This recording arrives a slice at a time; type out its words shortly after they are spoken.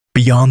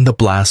Beyond the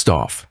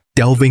Blast-Off,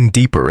 delving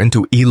deeper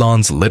into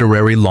Elon's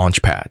literary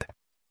launchpad.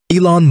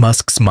 Elon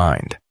Musk's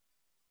mind.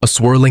 A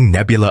swirling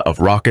nebula of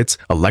rockets,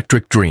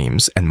 electric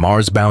dreams, and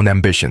Mars-bound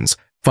ambitions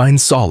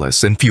finds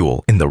solace and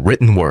fuel in the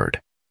written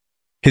word.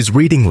 His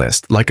reading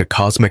list, like a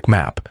cosmic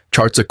map,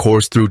 charts a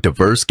course through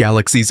diverse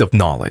galaxies of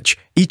knowledge,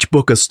 each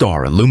book a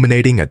star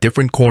illuminating a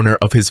different corner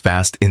of his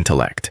vast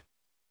intellect.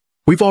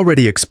 We've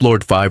already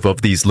explored 5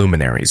 of these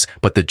luminaries,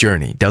 but the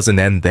journey doesn't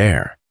end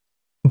there.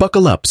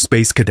 Buckle up,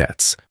 space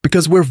cadets,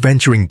 because we're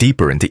venturing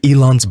deeper into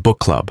Elon's book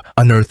club,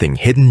 unearthing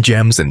hidden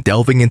gems and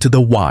delving into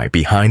the why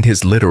behind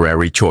his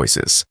literary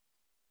choices.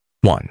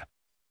 1.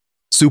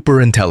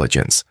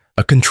 Superintelligence,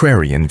 a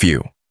contrarian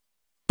view.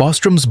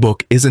 Bostrom's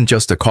book isn't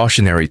just a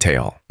cautionary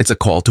tale, it's a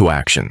call to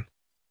action.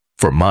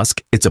 For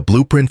Musk, it's a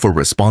blueprint for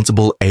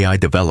responsible AI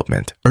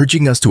development,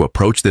 urging us to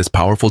approach this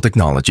powerful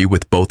technology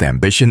with both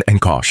ambition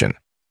and caution.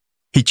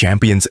 He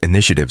champions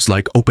initiatives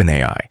like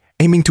OpenAI,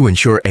 aiming to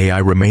ensure AI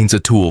remains a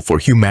tool for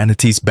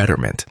humanity's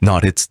betterment,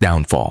 not its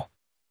downfall.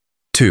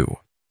 2.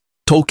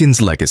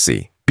 Tolkien's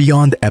legacy,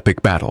 beyond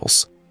epic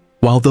battles.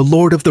 While The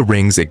Lord of the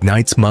Rings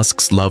ignites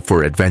Musk's love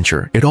for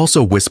adventure, it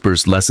also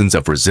whispers lessons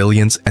of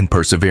resilience and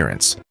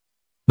perseverance.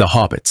 The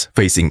hobbits,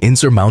 facing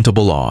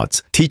insurmountable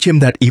odds, teach him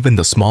that even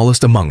the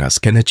smallest among us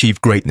can achieve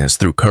greatness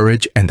through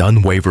courage and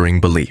unwavering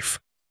belief.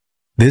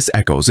 This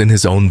echoes in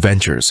his own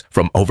ventures,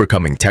 from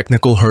overcoming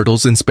technical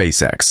hurdles in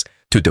SpaceX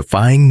to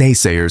defying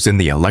naysayers in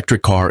the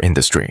electric car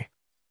industry.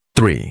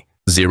 3.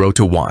 0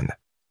 to 1.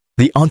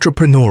 The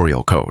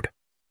Entrepreneurial Code.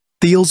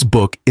 Thiel's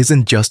book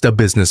isn't just a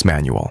business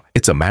manual,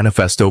 it's a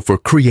manifesto for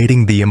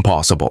creating the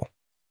impossible.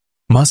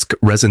 Musk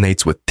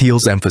resonates with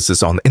Thiel's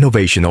emphasis on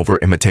innovation over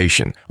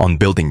imitation, on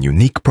building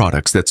unique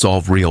products that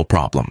solve real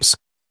problems.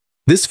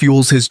 This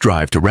fuels his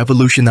drive to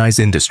revolutionize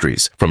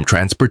industries, from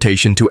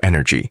transportation to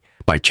energy,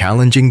 by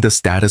challenging the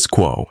status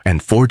quo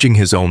and forging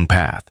his own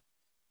path.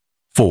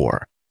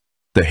 4.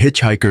 The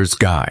Hitchhiker's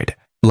Guide,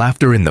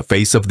 laughter in the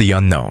face of the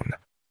unknown.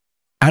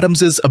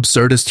 Adams's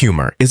absurdist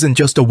humor isn't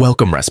just a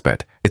welcome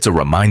respite, it's a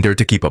reminder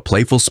to keep a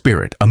playful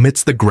spirit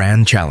amidst the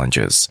grand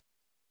challenges.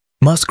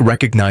 Musk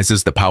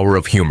recognizes the power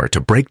of humor to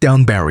break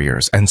down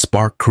barriers and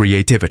spark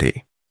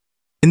creativity.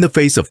 In the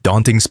face of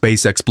daunting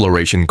space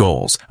exploration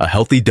goals, a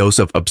healthy dose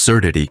of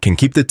absurdity can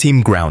keep the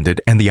team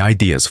grounded and the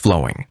ideas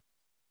flowing.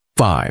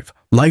 5.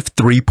 Life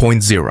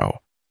 3.0.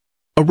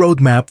 A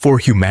roadmap for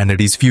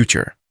humanity's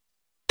future.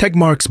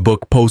 Tegmark's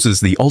book poses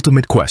the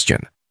ultimate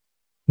question: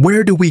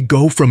 where do we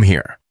go from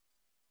here?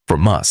 For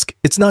Musk,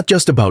 it's not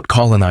just about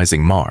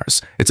colonizing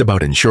Mars, it's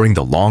about ensuring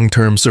the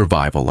long-term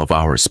survival of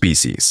our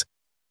species.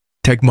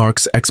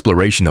 Tegmark's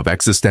exploration of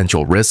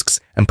existential risks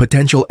and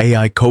potential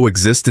AI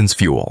coexistence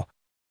fuel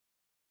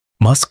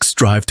Musk's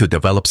strive to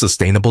develop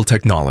sustainable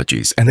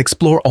technologies and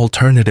explore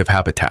alternative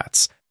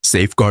habitats,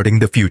 safeguarding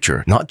the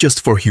future not just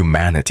for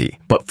humanity,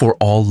 but for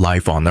all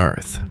life on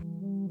Earth.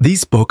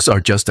 These books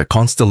are just a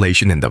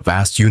constellation in the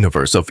vast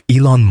universe of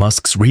Elon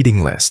Musk's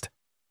reading list.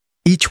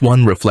 Each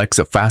one reflects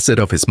a facet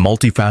of his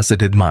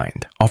multifaceted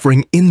mind,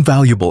 offering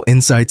invaluable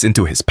insights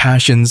into his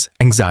passions,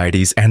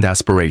 anxieties, and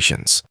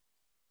aspirations.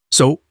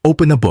 So,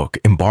 open a book,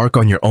 embark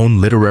on your own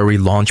literary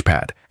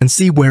launchpad, and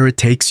see where it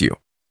takes you.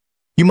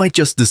 You might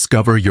just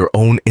discover your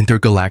own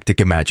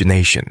intergalactic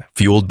imagination,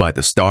 fueled by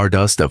the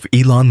stardust of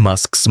Elon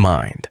Musk's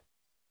mind.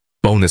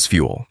 Bonus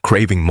fuel,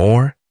 craving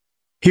more?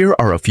 Here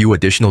are a few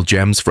additional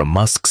gems from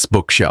Musk's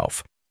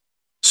bookshelf.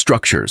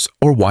 Structures,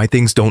 or Why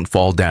Things Don't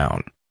Fall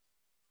Down,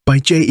 by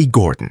J.E.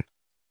 Gordon.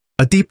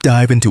 A deep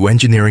dive into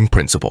engineering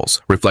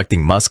principles,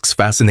 reflecting Musk's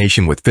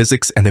fascination with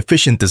physics and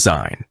efficient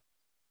design.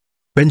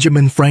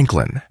 Benjamin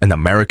Franklin, An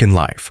American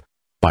Life,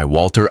 by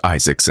Walter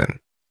Isaacson.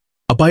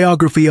 A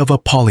biography of a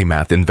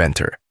polymath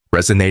inventor,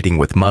 resonating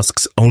with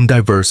Musk's own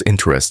diverse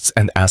interests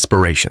and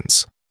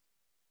aspirations.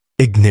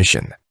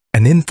 Ignition,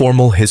 An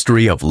Informal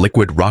History of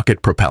Liquid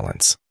Rocket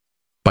Propellants,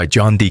 by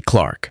John D.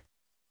 Clark.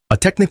 A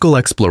technical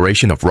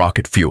exploration of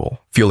rocket fuel,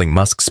 fueling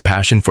Musk's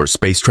passion for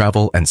space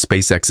travel and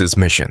SpaceX's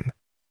mission.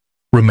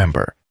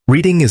 Remember,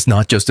 reading is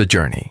not just a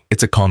journey,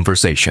 it's a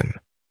conversation.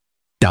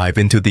 Dive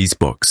into these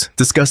books,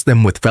 discuss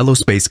them with fellow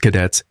space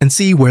cadets, and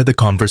see where the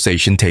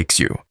conversation takes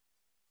you.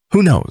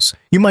 Who knows,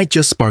 you might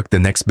just spark the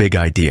next big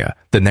idea,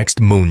 the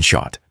next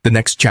moonshot, the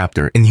next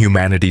chapter in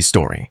humanity's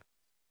story.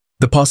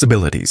 The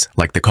possibilities,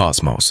 like the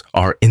cosmos,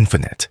 are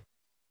infinite.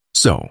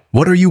 So,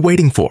 what are you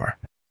waiting for?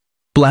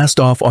 Blast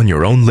off on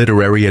your own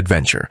literary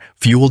adventure,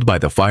 fueled by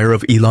the fire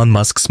of Elon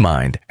Musk's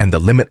mind and the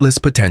limitless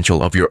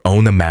potential of your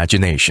own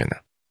imagination.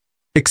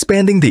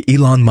 Expanding the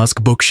Elon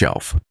Musk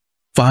bookshelf.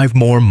 5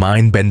 more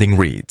mind-bending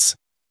reads.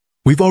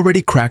 We've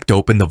already cracked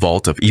open the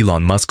vault of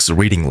Elon Musk's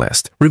reading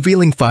list,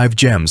 revealing 5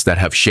 gems that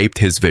have shaped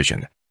his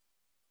vision.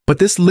 But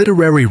this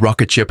literary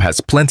rocket ship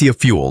has plenty of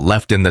fuel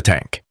left in the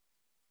tank.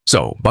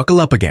 So, buckle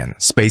up again,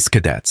 space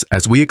cadets,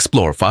 as we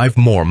explore 5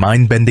 more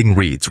mind-bending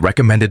reads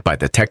recommended by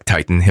the tech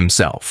titan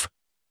himself.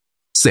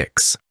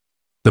 6.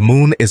 The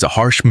Moon is a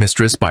Harsh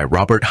Mistress by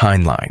Robert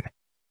Heinlein.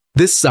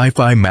 This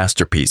sci-fi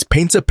masterpiece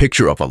paints a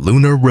picture of a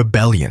lunar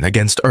rebellion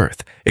against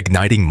Earth,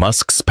 igniting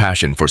Musk's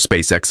passion for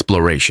space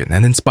exploration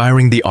and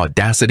inspiring the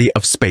audacity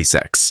of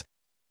SpaceX.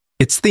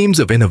 Its themes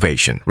of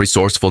innovation,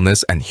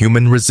 resourcefulness, and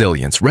human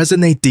resilience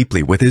resonate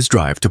deeply with his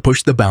drive to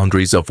push the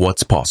boundaries of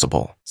what's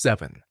possible.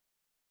 7.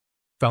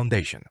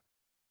 Foundation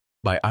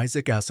by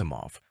Isaac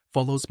Asimov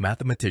follows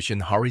mathematician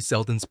Hari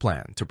Seldon's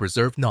plan to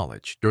preserve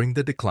knowledge during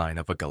the decline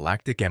of a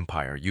galactic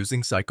empire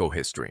using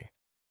psychohistory.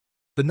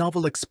 The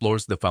novel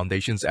explores the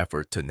Foundation's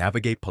effort to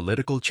navigate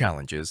political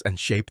challenges and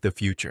shape the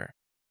future.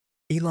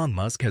 Elon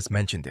Musk has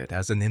mentioned it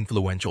as an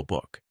influential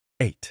book.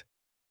 8.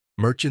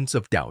 Merchants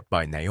of Doubt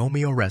by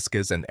Naomi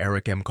Oreskes and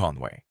Eric M.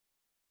 Conway.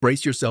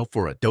 Brace yourself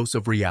for a dose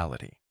of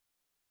reality.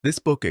 This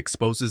book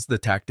exposes the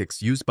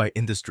tactics used by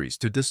industries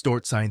to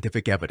distort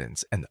scientific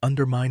evidence and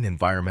undermine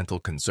environmental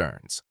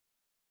concerns.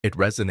 It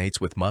resonates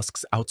with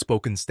Musk's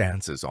outspoken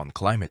stances on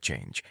climate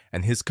change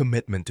and his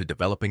commitment to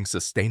developing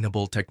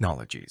sustainable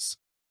technologies.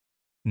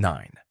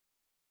 9.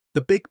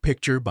 The Big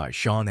Picture by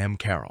Sean M.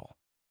 Carroll.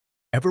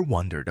 Ever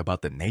wondered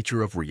about the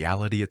nature of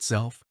reality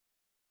itself?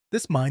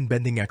 This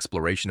mind-bending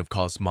exploration of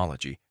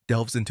cosmology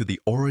delves into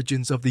the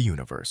origins of the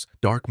universe,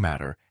 dark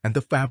matter, and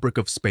the fabric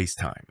of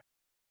space-time.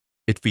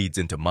 It feeds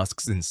into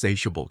Musk's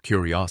insatiable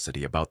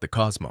curiosity about the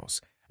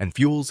cosmos and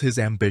fuels his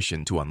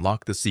ambition to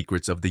unlock the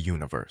secrets of the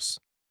universe.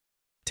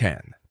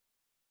 10.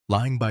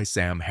 Lying by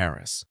Sam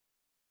Harris.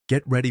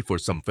 Get ready for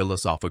some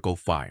philosophical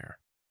fire.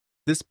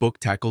 This book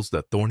tackles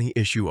the thorny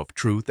issue of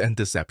truth and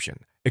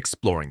deception,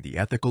 exploring the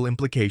ethical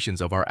implications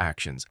of our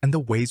actions and the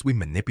ways we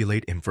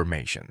manipulate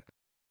information.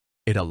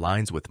 It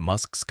aligns with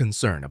Musk's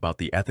concern about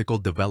the ethical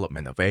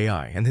development of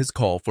AI and his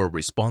call for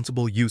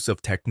responsible use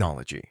of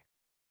technology.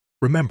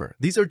 Remember,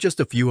 these are just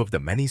a few of the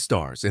many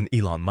stars in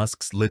Elon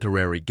Musk's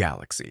literary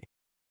galaxy.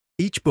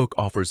 Each book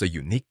offers a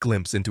unique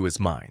glimpse into his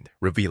mind,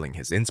 revealing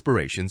his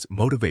inspirations,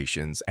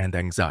 motivations, and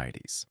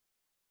anxieties.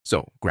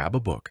 So, grab a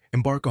book,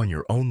 embark on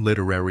your own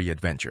literary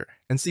adventure,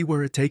 and see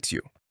where it takes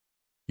you.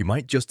 You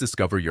might just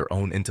discover your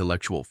own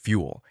intellectual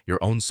fuel,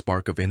 your own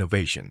spark of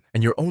innovation,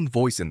 and your own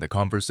voice in the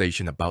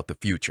conversation about the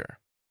future.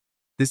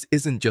 This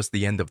isn't just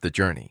the end of the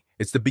journey,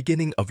 it's the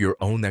beginning of your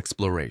own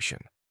exploration.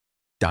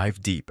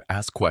 Dive deep,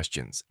 ask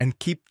questions, and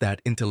keep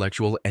that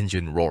intellectual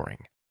engine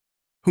roaring.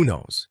 Who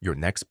knows, your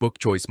next book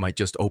choice might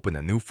just open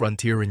a new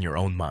frontier in your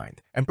own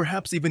mind, and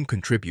perhaps even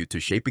contribute to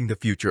shaping the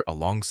future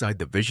alongside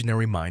the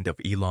visionary mind of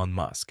Elon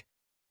Musk.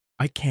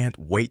 I can't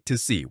wait to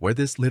see where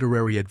this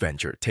literary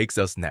adventure takes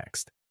us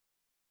next.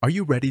 Are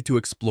you ready to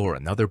explore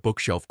another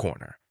bookshelf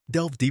corner,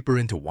 delve deeper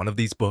into one of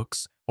these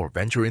books, or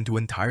venture into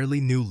entirely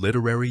new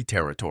literary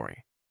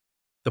territory?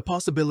 The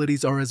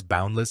possibilities are as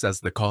boundless as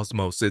the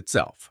cosmos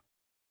itself.